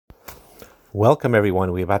Welcome,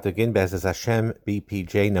 everyone. We're about to begin Bezes Hashem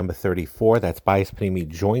BPJ number 34. That's Bias Pnimi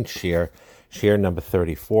joint share number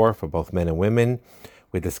 34 for both men and women.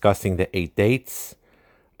 We're discussing the 8 dates,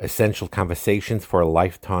 essential conversations for a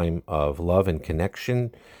lifetime of love and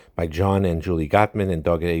connection by John and Julie Gottman and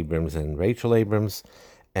Doug Abrams and Rachel Abrams.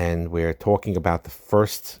 And we're talking about the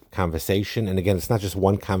first conversation. And again, it's not just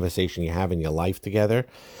one conversation you have in your life together.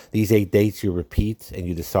 These 8 dates you repeat and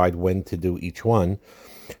you decide when to do each one.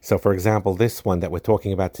 So, for example, this one that we're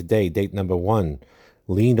talking about today, date number 1,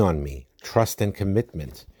 lean on me, trust and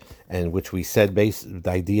commitment, and which we said the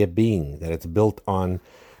idea being that it's built on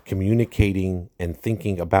communicating and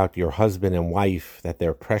thinking about your husband and wife, that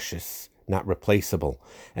they're precious, not replaceable,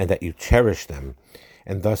 and that you cherish them.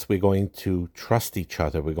 And thus we're going to trust each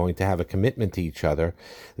other. We're going to have a commitment to each other.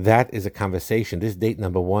 That is a conversation. This date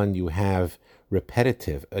number 1, you have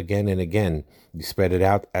repetitive again and again. You spread it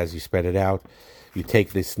out as you spread it out. You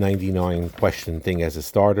take this 99 question thing as a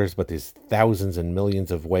starters, but there's thousands and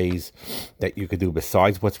millions of ways that you could do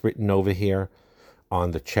besides what's written over here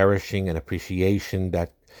on the cherishing and appreciation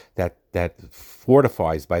that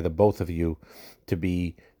fortifies by the both of you to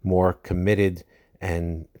be more committed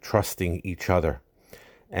and trusting each other.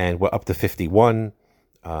 And we're up to 51.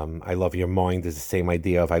 I love your mind is the same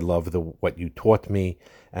idea of I love what you taught me,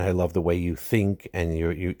 and I love the way you think,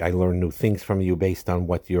 and I learn new things from you based on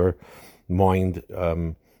what your mind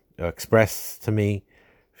express to me.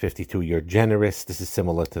 52, you're generous. This is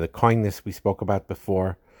similar to the kindness we spoke about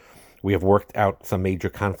before. We have worked out some major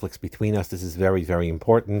conflicts between us. This is very, very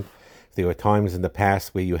important. There were times in the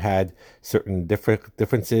past where you had certain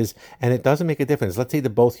differences, and it doesn't make a difference. Let's say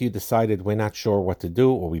that both of you decided we're not sure what to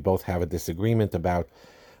do, or we both have a disagreement about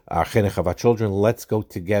our chinuch of our children. Let's go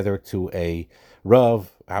together to a Rav,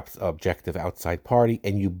 objective outside party,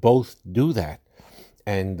 and you both do that.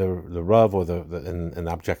 And the Rav or an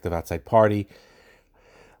objective outside party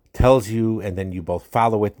tells you, and then you both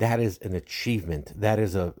follow it. That is an achievement. That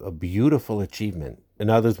is a beautiful achievement. In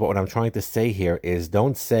other words, what I'm trying to say here is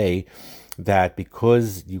don't say that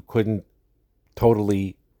because you couldn't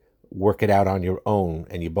totally work it out on your own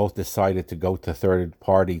and you both decided to go to a third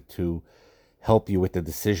party to help you with the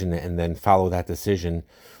decision and then follow that decision.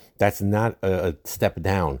 That's not a step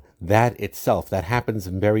down. That itself, that happens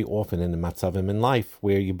very often in the matzavim in life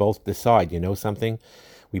where you both decide, you know something?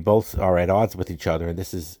 We both are at odds with each other, and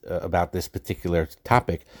this is about this particular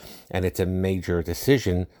topic, and it's a major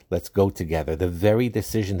decision. Let's go together. The very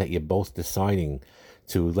decision that you're both deciding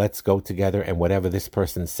to let's go together, and whatever this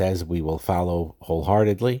person says, we will follow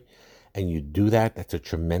wholeheartedly, and you do that, that's a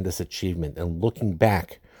tremendous achievement. And looking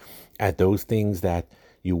back at those things that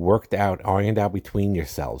you worked out, ironed out between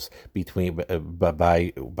yourselves,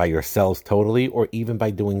 by yourselves totally, or even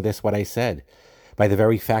by doing this, what I said. By the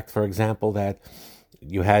very fact, for example, that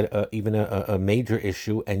you had even a major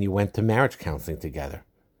issue and you went to marriage counseling together.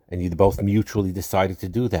 And you both mutually decided to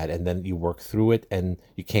do that. And then you worked through it and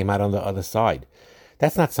you came out on the other side.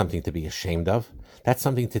 That's not something to be ashamed of. That's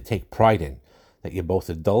something to take pride in. That you're both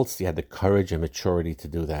adults, you had the courage and maturity to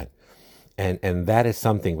do that. And that is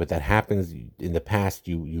something that happens in the past.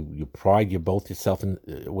 You pride yourself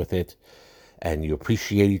with it, and you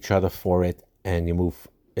appreciate each other for it, and you move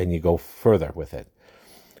and you go further with it.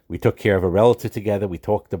 We took care of a relative together. We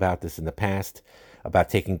talked about this in the past, about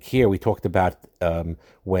taking care. We talked about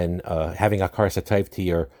when having a karsatayv to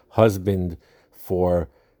your husband for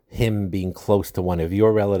him being close to one of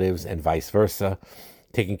your relatives and vice versa.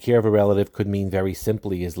 Taking care of a relative could mean very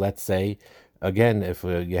simply is, let's say, again, if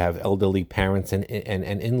you have elderly parents and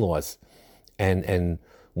in-laws, and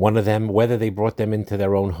one of them, whether they brought them into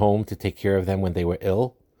their own home to take care of them when they were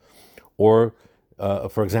ill, or,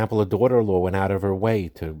 for example, a daughter-in-law went out of her way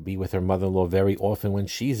to be with her mother-in-law very often when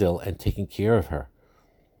she's ill and taking care of her,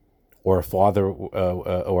 or a father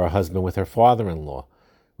or a husband with her father-in-law,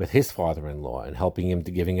 with his father-in-law, and helping him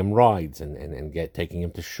to giving him rides and taking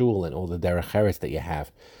him to shul and all the derech eretz that you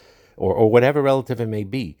have, or whatever relative it may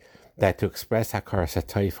be. That to express hakar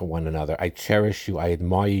satay for one another. I cherish you, I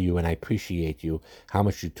admire you, and I appreciate you. How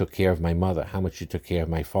much you took care of my mother, how much you took care of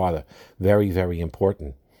my father. Very, very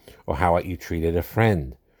important. Or how you treated a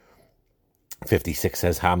friend. 56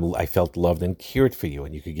 says, how I felt loved and cared for you.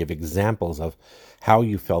 And you could give examples of how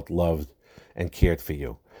you felt loved and cared for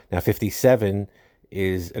you. Now, 57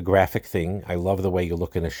 is a graphic thing. I love the way you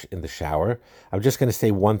look in the shower. I'm just going to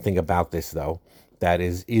say one thing about this, though, that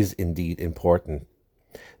is indeed important.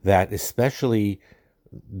 That especially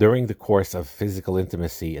during the course of physical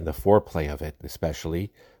intimacy and the foreplay of it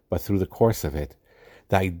especially, but through the course of it,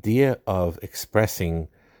 the idea of expressing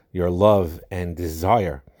your love and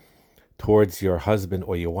desire towards your husband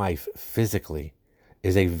or your wife physically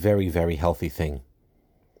is a very, very healthy thing.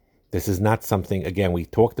 This is not something, again, we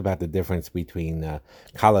talked about the difference between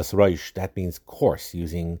kalas roish, that means coarse,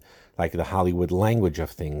 using like the Hollywood language of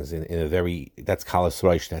things in a very, that's kalas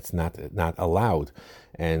roish, that's not allowed.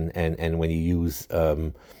 And when you use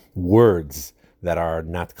words that are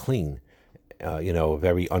not clean,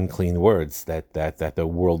 very unclean words that the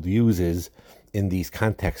world uses in these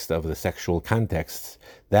contexts of the sexual contexts,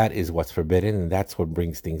 that is what's forbidden, and that's what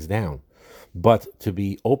brings things down. But to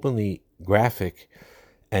be openly graphic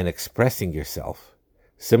and expressing yourself,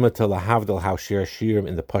 similar to lahavdil, how shir shirim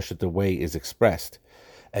in the Pashut way is expressed,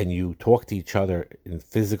 and you talk to each other in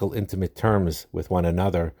physical, intimate terms with one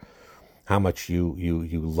another, how much you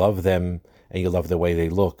love them and you love the way they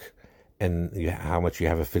look, and how much you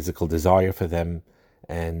have a physical desire for them,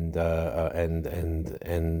 and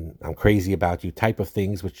I'm crazy about you type of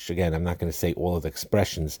things, which again, I'm not going to say all of the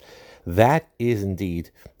expressions. That is indeed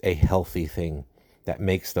a healthy thing that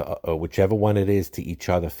makes the whichever one it is to each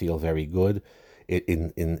other feel very good.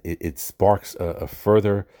 It sparks a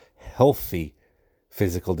further healthy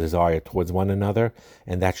physical desire towards one another,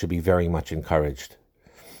 and that should be very much encouraged.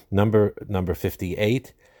 Number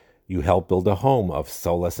 58, you help build a home of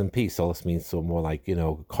solace and peace. Solace means so more like,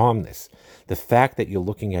 calmness. The fact that you're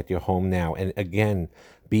looking at your home now, and again,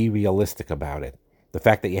 be realistic about it. The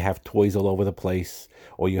fact that you have toys all over the place,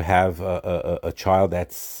 or you have a child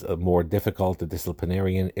that's more difficult, a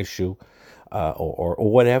disciplinarian issue, or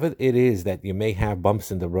whatever it is that you may have bumps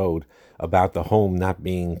in the road about the home not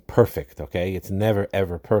being perfect, okay? It's never,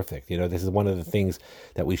 ever perfect. This is one of the things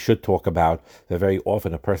that we should talk about, that very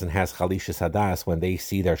often a person has chalisha sadas when they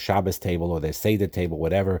see their Shabbos table or their Seder table,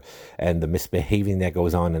 whatever, and the misbehaving that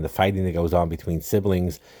goes on and the fighting that goes on between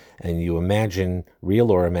siblings, and you imagine,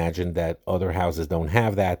 real or imagine, that other houses don't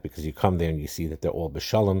have that because you come there and you see that they're all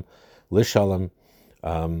b'shalom, lishalom,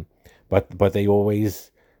 but they always...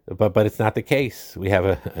 But it's not the case. We have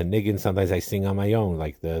a niggin. Sometimes I sing on my own,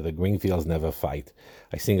 like the Greenfields never fight.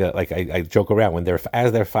 I sing I joke around when they're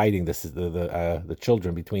fighting. This is the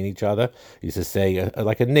children between each other. I used to say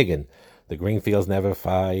like a niggin. The Greenfields never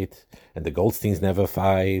fight, and the Goldsteins never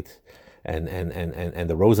fight, and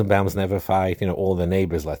the Rosenbaums never fight. All the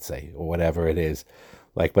neighbors, let's say, or whatever it is.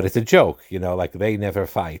 But it's a joke, like they never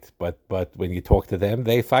fight. But when you talk to them,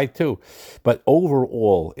 they fight too. But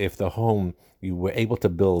overall, if the home, you were able to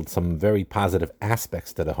build some very positive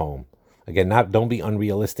aspects to the home. Again, don't be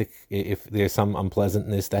unrealistic. If there's some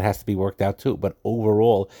unpleasantness that has to be worked out too. But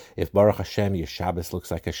overall, if Baruch Hashem, your Shabbos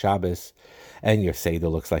looks like a Shabbos, and your Seder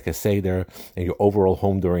looks like a Seder, and your overall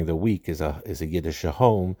home during the week is a Yiddish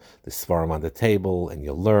home, the Svarim on the table, and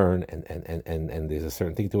you learn, and there's a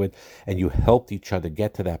certain thing to it, and you helped each other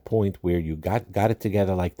get to that point where you got it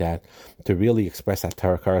together like that, to really express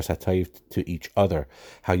Karas HaTayv to each other,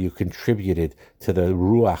 how you contributed to the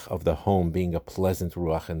Ruach of the home being a pleasant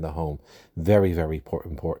Ruach in the home. Very, very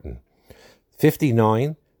important.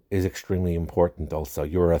 59 is extremely important also.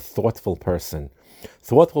 You're a thoughtful person.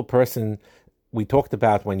 Thoughtful person, we talked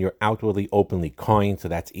about when you're outwardly, openly kind, so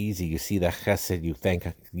that's easy. You see the chesed,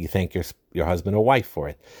 you thank your husband or wife for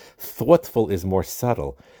it. Thoughtful is more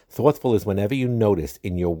subtle. Thoughtful is whenever you notice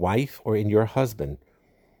in your wife or in your husband,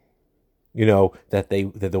 that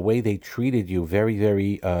the way they treated you very,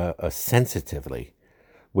 very sensitively,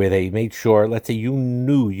 where they made sure, let's say you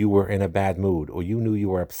knew you were in a bad mood, or you knew you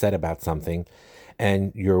were upset about something,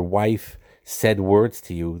 and your wife said words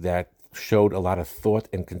to you that showed a lot of thought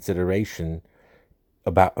and consideration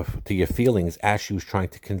to your feelings as she was trying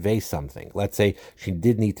to convey something. Let's say she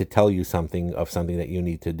did need to tell you something that you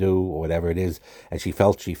need to do, or whatever it is, and she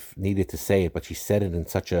felt she needed to say it, but she said it in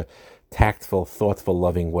such a tactful, thoughtful,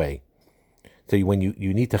 loving way. So when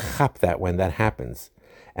you need to chap that when that happens,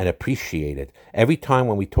 and appreciate it. Every time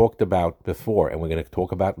when we talked about before, and we're going to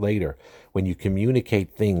talk about later, when you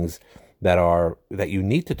communicate things that you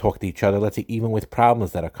need to talk to each other, let's say even with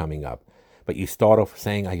problems that are coming up, but you start off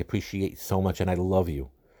saying, I appreciate so much and I love you,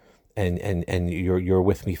 and you're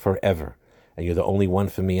with me forever, and you're the only one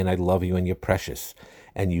for me, and I love you and you're precious,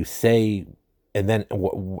 and you say, and then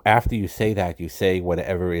after you say that, you say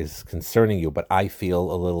whatever is concerning you, but I feel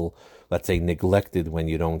a little, let's say, neglected when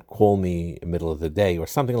you don't call me in the middle of the day or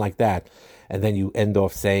something like that. And then you end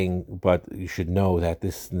off saying, but you should know that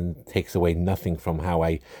this takes away nothing from how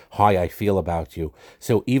I feel about you.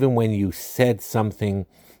 So even when you said something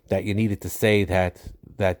that you needed to say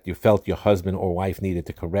that you felt your husband or wife needed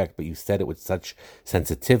to correct, but you said it with such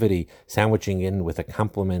sensitivity, sandwiching in with a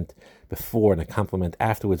compliment before and a compliment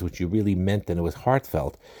afterwards, which you really meant and it was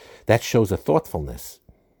heartfelt, that shows a thoughtfulness.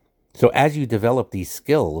 So as you develop these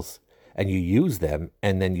skills, and you use them,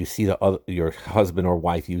 and then you see your husband or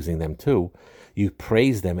wife using them too, You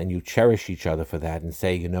praise them and you cherish each other for that and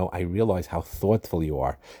say, I realize how thoughtful you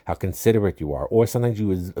are, how considerate you are. Or sometimes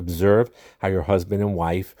you observe how your husband and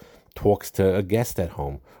wife talks to a guest at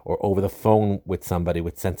home or over the phone with somebody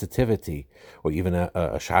with sensitivity, or even a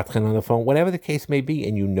shadchan on the phone, whatever the case may be,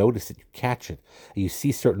 and you notice it, you catch it, and you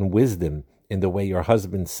see certain wisdom in the way your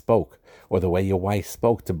husband spoke or the way your wife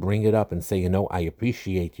spoke, to bring it up and say, I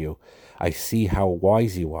appreciate you. I see how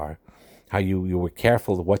wise you are, how you were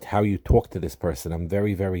careful how you talk to this person. I'm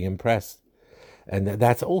very, very impressed. And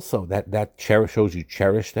that's also, that shows you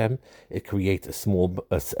cherish them. It creates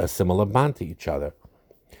a similar bond to each other.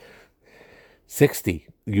 60,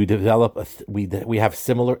 you develop, we have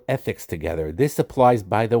similar ethics together. This applies,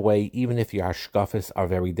 by the way, even if your hashkafas are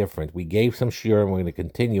very different. We gave some shiur, and we're going to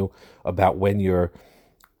continue about when your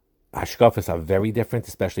hashkafas are very different,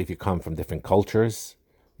 especially if you come from different cultures,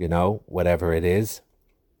 whatever it is.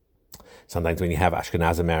 Sometimes when you have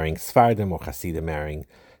Ashkenazim marrying Sfardim or Hasidim marrying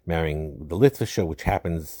the Litvisha, which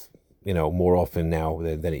happens, more often now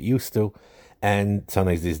than it used to. And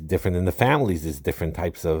sometimes there's different in the families. There's different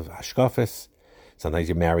types of hashkafas. Sometimes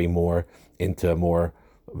you marry more into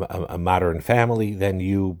a modern family than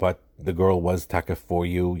you, but the girl was taka for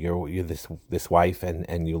you. You're this wife,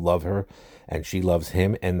 and you love her, and she loves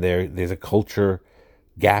him, and there's a culture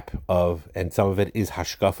gap and some of it is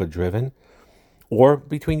hashkafa driven, or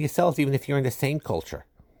between yourselves, even if you're in the same culture.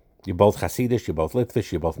 You're both Hasidish, you're both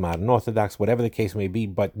Litvish, you're both modern Orthodox, whatever the case may be,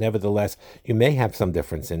 but nevertheless, you may have some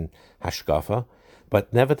difference in hashkafa,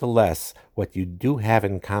 but nevertheless, what you do have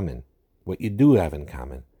in common,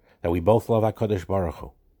 that we both love HaKadosh Baruch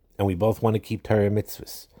Hu, and we both want to keep Torah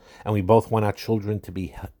mitzvahs, and we both want our children to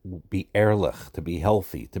be ehrlich, to be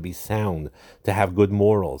healthy, to be sound, to have good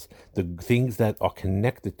morals, the things that are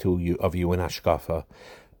connected to you in hashkafa.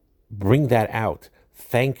 Bring that out.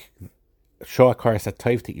 Show hakaras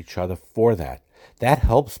hatov to each other for that. That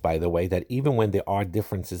helps, by the way, that even when there are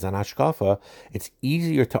differences on hashkafa, it's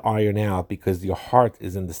easier to iron out because your heart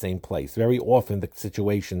is in the same place. Very often the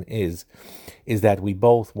situation is that we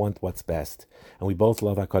both want what's best, and we both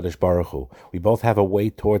love HaKadosh Baruch Hu. We both have a way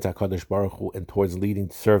towards HaKadosh Baruch Hu and towards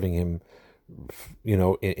serving Him,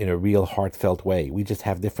 in a real heartfelt way. We just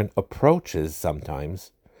have different approaches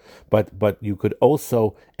sometimes, but you could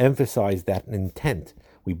also emphasize that intent.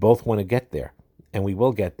 We both want to get there, and we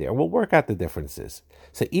will get there. We'll work out the differences.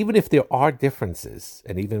 So even if there are differences,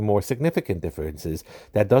 and even more significant differences,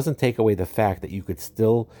 that doesn't take away the fact that you could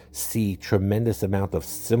still see tremendous amount of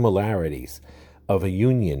similarities, of a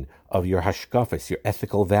union, of your hashkafas, your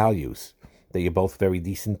ethical values, that you're both very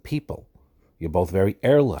decent people. You're both very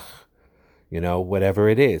ehrlich, whatever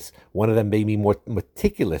it is. One of them may be more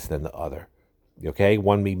meticulous than the other. Okay,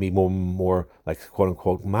 one may be more like quote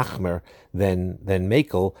unquote machmer than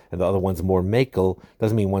makel, and the other one's more makel.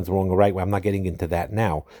 Doesn't mean one's wrong or right. Well, I'm not getting into that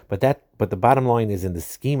now. But the bottom line is, in the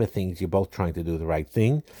scheme of things, you're both trying to do the right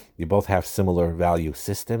thing. You both have similar value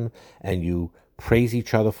system, and you praise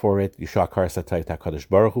each other for it. You show hakaras hatov to HaKadosh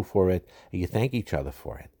Baruch Hu for it, and you thank each other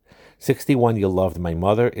for it. 61, you loved my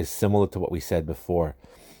mother, is similar to what we said before.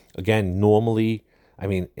 Again, normally,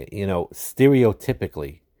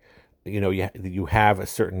 stereotypically, you have a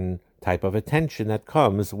certain type of attention that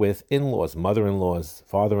comes with in-laws, mother-in-laws,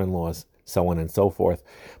 father-in-laws, so on and so forth.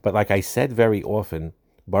 But like I said very often,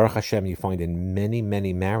 Baruch Hashem, you find in many,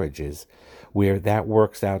 many marriages where that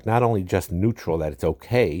works out not only just neutral, that it's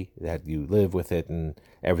okay, that you live with it and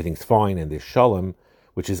everything's fine and there's shalom,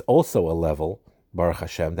 which is also a level, Baruch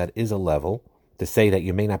Hashem, that is a level, to say that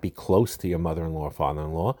you may not be close to your mother-in-law or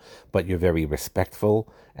father-in-law, but you're very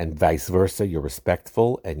respectful, and vice versa, you're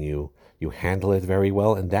respectful, and you handle it very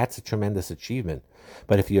well, and that's a tremendous achievement.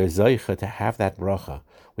 But if you're zoicha to have that bracha,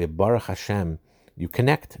 where Baruch Hashem, you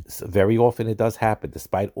connect, very often it does happen,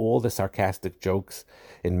 despite all the sarcastic jokes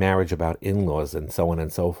in marriage about in-laws and so on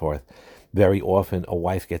and so forth, very often a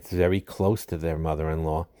wife gets very close to their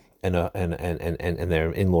mother-in-law and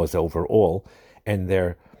their in-laws overall, and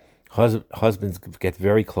their husbands get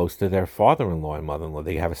very close to their father-in-law and mother-in-law.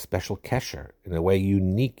 They have a special kesher in a way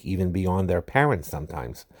unique even beyond their parents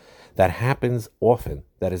sometimes. That happens often.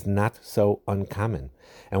 That is not so uncommon.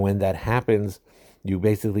 And when that happens, you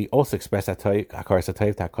basically also express hakaras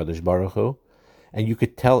hatov to HaKadosh Baruch Hu, and you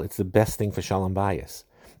could tell it's the best thing for shalom bayis.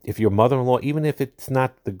 If your mother-in-law, even if it's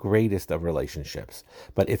not the greatest of relationships,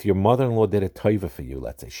 but if your mother-in-law did a tova for you,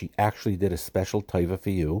 let's say, she actually did a special tova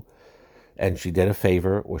for you, and she did a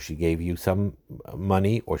favor, or she gave you some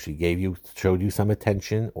money, or she showed you some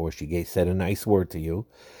attention, or she said a nice word to you,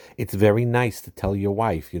 it's very nice to tell your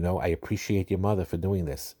wife, I appreciate your mother for doing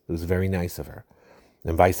this. It was very nice of her.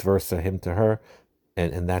 And vice versa, him to her.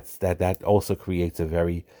 And that also creates a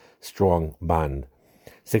very strong bond.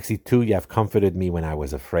 62, you have comforted me when I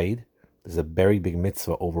was afraid. There's a very big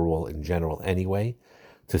mitzvah overall in general anyway,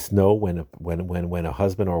 to know when a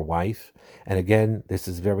husband or wife, and again, this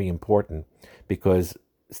is very important because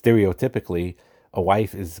stereotypically, a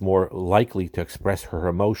wife is more likely to express her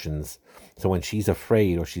emotions. So when she's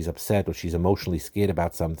afraid or she's upset or she's emotionally scared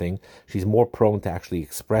about something, she's more prone to actually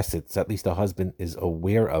express it. So at least the husband is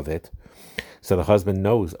aware of it. So the husband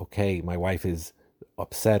knows, okay, my wife is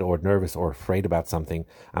upset or nervous or afraid about something.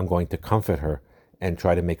 I'm going to comfort her and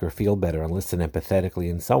try to make her feel better and listen empathetically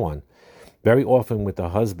and so on. Very often with the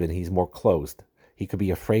husband, he's more closed. He could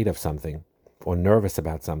be afraid of something or nervous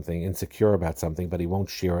about something, insecure about something, but he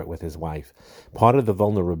won't share it with his wife. Part of the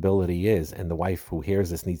vulnerability is, and the wife who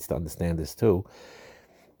hears this needs to understand this too,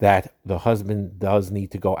 that the husband does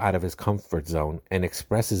need to go out of his comfort zone and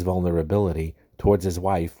express his vulnerability towards his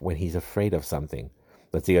wife when he's afraid of something.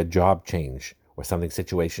 Let's say a job change or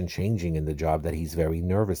situation changing in the job that he's very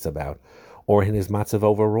nervous about, or in his matzav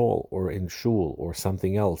overall, or in shul, or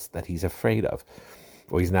something else that he's afraid of,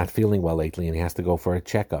 or he's not feeling well lately and he has to go for a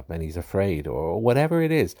checkup and he's afraid, or whatever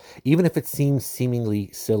it is. Even if it seems seemingly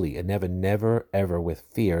silly, and never, ever with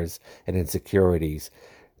fears and insecurities,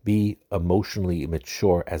 be emotionally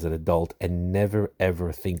mature as an adult and never,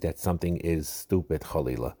 ever think that something is stupid,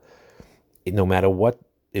 chalila. No matter what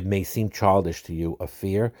it may seem childish to you, a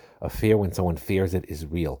fear when someone fears it is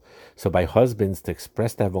real. So by husbands to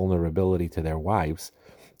express that vulnerability to their wives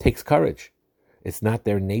takes courage. It's not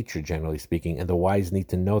their nature, generally speaking, and the wives need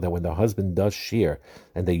to know that when the husband does share,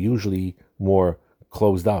 and they're usually more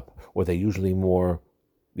closed up, or they're usually more,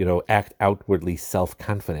 act outwardly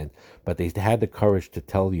self-confident, but they had the courage to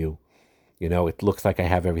tell you, it looks like I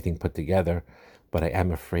have everything put together, but I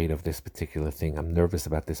am afraid of this particular thing. I'm nervous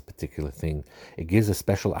about this particular thing. It gives a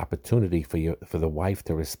special opportunity for the wife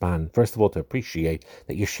to respond. First of all, to appreciate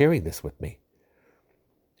that you're sharing this with me.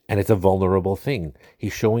 And it's a vulnerable thing.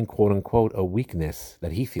 He's showing, quote unquote, a weakness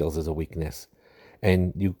that he feels is a weakness.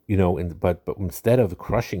 And but instead of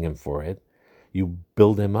crushing him for it, you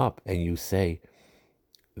build him up and you say,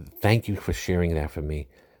 thank you for sharing that for me.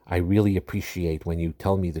 I really appreciate when you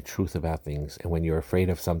tell me the truth about things, and when you're afraid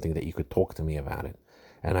of something that you could talk to me about it,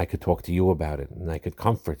 and I could talk to you about it, and I could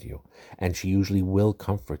comfort you. And she usually will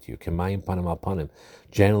comfort you. Kemayim panim al panim.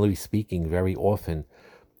 Generally speaking, very often,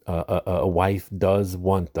 a wife does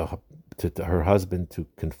want her husband to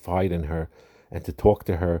confide in her and to talk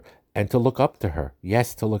to her and to look up to her.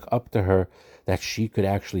 Yes, to look up to her, that she could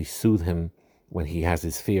actually soothe him when he has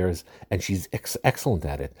his fears, and she's excellent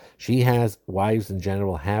at it. Wives in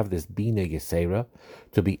general have this bina yesera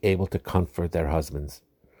to be able to comfort their husbands.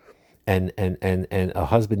 And a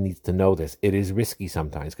husband needs to know this. It is risky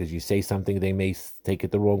sometimes because you say something, they may take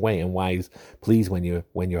it the wrong way. And wives, please, when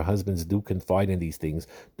your husbands do confide in these things,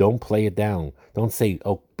 don't play it down. Don't say,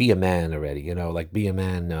 "Oh, be a man already," be a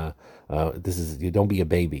man. Don't be a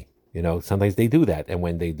baby. Sometimes they do that, and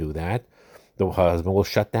when they do that, the husband will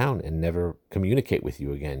shut down and never communicate with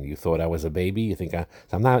you again. You thought I was a baby. You think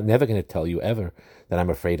I'm never going to tell you ever that I'm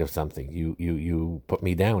afraid of something. You put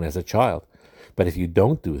me down as a child. But if you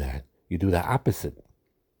don't do that, you do the opposite,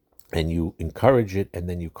 and you encourage it, and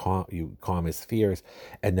then you calm his fears,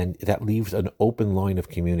 and then that leaves an open line of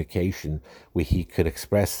communication where he could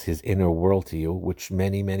express his inner world to you. Which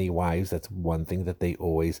many wives, that's one thing that they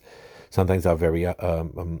always sometimes are very,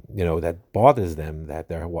 that bothers them, that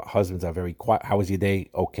their husbands are very quiet. How was your day?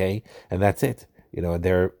 Okay. And that's it. And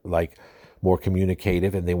they're like more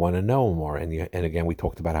communicative and they want to know more. And again, we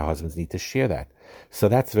talked about how husbands need to share that. So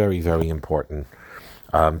that's very, very important,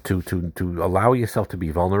 to allow yourself to be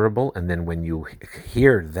vulnerable. And then when you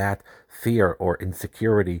hear that fear or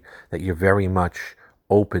insecurity, that you're very much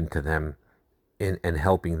open to them and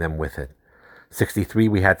helping them with it. 63,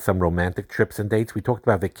 we had some romantic trips and dates. We talked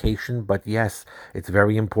about vacation, but yes, it's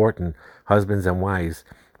very important, husbands and wives,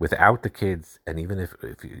 without the kids, and even if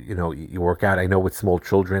you work out. I know with small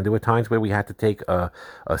children, there were times where we had to take a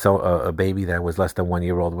baby that was less than 1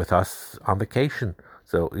 year old with us on vacation.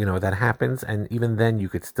 So, that happens, and even then you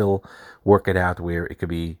could still work it out where it could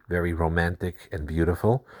be very romantic and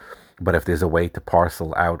beautiful. But if there's a way to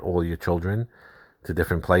parcel out all your children to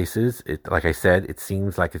different places, like I said, it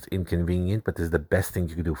seems like it's inconvenient, but this is the best thing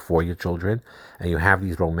you can do for your children. And you have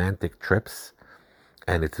these romantic trips,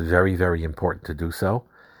 and it's very, very important to do so.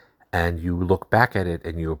 And you look back at it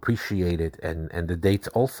and you appreciate it, and the dates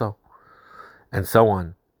also, and so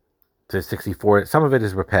on. To 64, some of it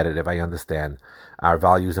is repetitive, I understand. Our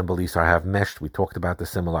values and beliefs have meshed. We talked about the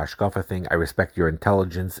similar shkafa thing. I respect your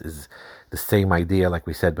intelligence is the same idea, like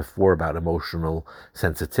we said before, about emotional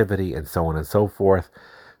sensitivity and so on and so forth.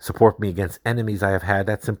 support me against enemies I have had,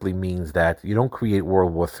 that simply means that you don't create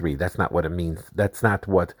World War III. That's not what it means. That's not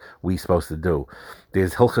what we're supposed to do.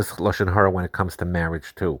 There's Hilchas Lashon Hara when it comes to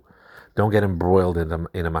marriage too. Don't get embroiled in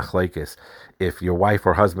a machlekes. If your wife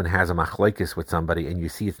or husband has a machlekes with somebody and you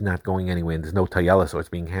see it's not going anywhere and there's no tayelis or it's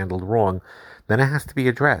being handled wrong, then it has to be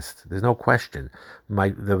addressed. There's no question.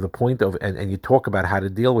 The point of and you talk about how to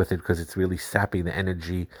deal with it because it's really sapping the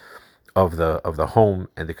energy of the home,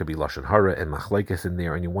 and there could be lashon hara and machlekes in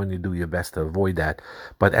there, and you want to do your best to avoid that.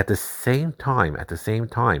 But at the same time,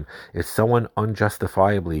 if someone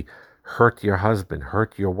unjustifiably hurt your husband,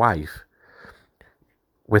 hurt your wife,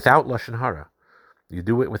 without lashon hara, you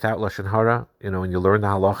do it without lashon hara, and you learn the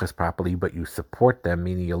halachas properly, but you support them,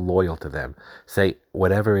 meaning you're loyal to them. Say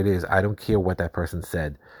whatever it is. I don't care what that person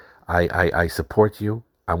said. I support you.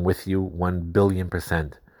 I'm with you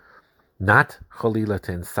 1,000,000,000%. Not chalila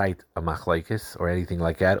to incite a machlekes or anything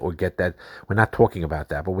like that, or get that. We're not talking about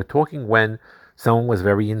that, but we're talking when someone was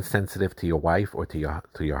very insensitive to your wife or to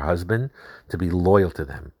your husband, to be loyal to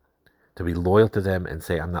them. To be loyal to them and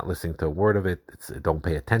say, I'm not listening to a word of it. Don't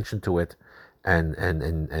pay attention to it,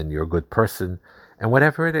 and you're a good person, and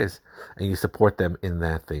whatever it is, and you support them in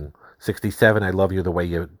that thing. 67, I love you the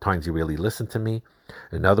way times you really listen to me.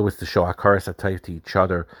 In other words, to show hakaras hatov to each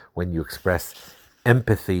other when you express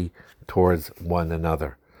empathy towards one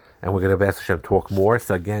another. And we're going to, B'ez Hashem, talk more.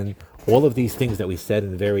 So again, all of these things that we said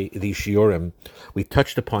in these shiurim, we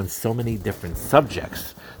touched upon so many different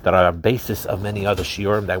subjects that are a basis of many other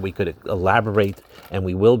shiurim that we could elaborate, and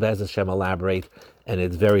we will, B'ez Hashem, elaborate. And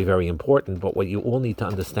it's very, very important. But what you all need to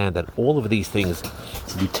understand, that all of these things,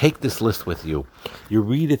 you take this list with you, you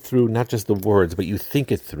read it through, not just the words, but you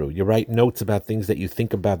think it through. You write notes about things that you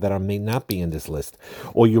think about that may not be in this list.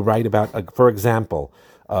 Or you write about, for example,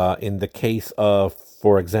 in the case of,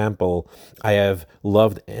 for example, I have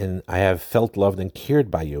felt loved and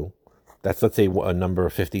cared by you. That's, let's say, a number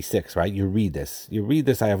 56, right? You read this.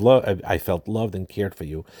 I felt loved and cared for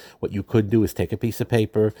you. What you could do is take a piece of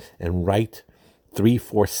paper and write 3,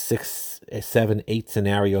 4, 6, 7, 8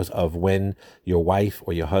 scenarios of when your wife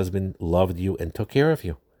or your husband loved you and took care of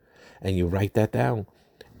you. And you write that down.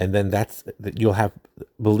 And then you'll have,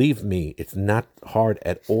 believe me, it's not hard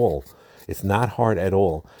at all. It's not hard at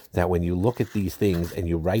all that when you look at these things and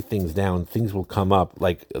you write things down, things will come up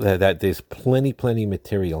like that. There's plenty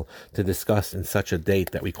material to discuss in such a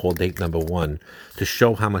date that we call date number 1, to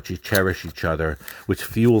show how much you cherish each other, which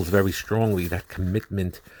fuels very strongly that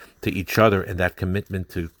commitment to each other and that commitment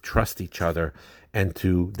to trust each other and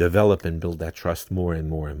to develop and build that trust more and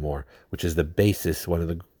more and more, which is the basis, one of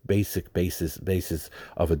the basic basis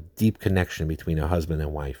of a deep connection between a husband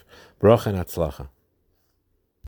and wife. Bracha and Hatzlacha.